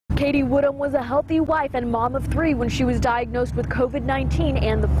Katie Wdhn was a healthy wife and mom of 3 when she was diagnosed with COVID-19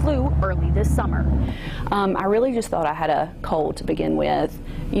 and the flu early this summer. I really just thought I had a cold to begin with.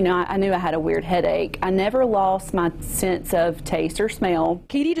 You know, I knew I had a weird headache. I never lost my sense of taste or smell.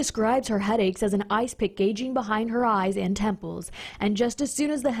 Katie describes her headaches as an ice pick gauging behind her eyes and temples, and just as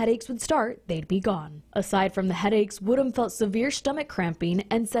soon as the headaches would start, they'd be gone. Aside from the headaches, Wdhn felt severe stomach cramping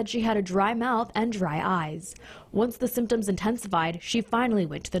and said she had a dry mouth and dry eyes. Once the symptoms intensified, she finally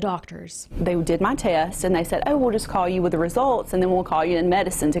went to the doctors. They did my test and they said, oh, we'll just call you with the results and then we'll call you in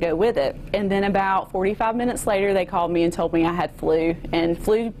medicine to go with it. And then about 45 minutes later, they called me and told me I had flu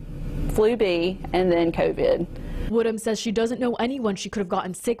B and then COVID. Wdhn says she doesn't know anyone she could have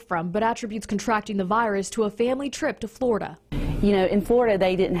gotten sick from, but attributes contracting the virus to a family trip to Florida. You know, in Florida,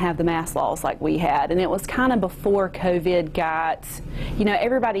 they didn't have the mask laws like we had, and it was kind of before COVID got, you know,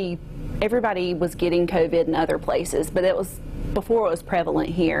 everybody was getting COVID in other places, but it was before it was prevalent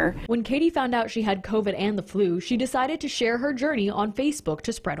here. When Katie found out she had COVID and the flu, she decided to share her journey on Facebook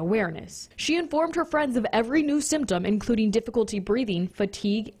to spread awareness. She informed her friends of every new symptom, including difficulty breathing,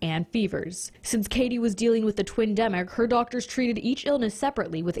 fatigue, and fevers. Since Katie was dealing with the twindemic, her doctors treated each illness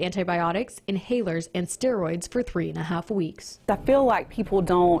separately with antibiotics, inhalers, and steroids for 3.5 weeks. I feel like people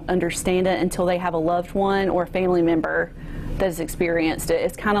don't understand it until they have a loved one or a family member that has experienced it.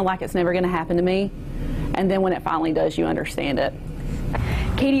 It's kind of like it's never going to happen to me. And then when it finally does, you understand it.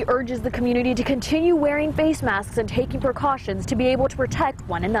 Katie urges the community to continue wearing face masks and taking precautions to be able to protect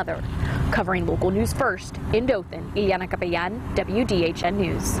one another. Covering local news first, in Wdhn, Ilyana Capellan, Wdhn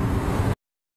News.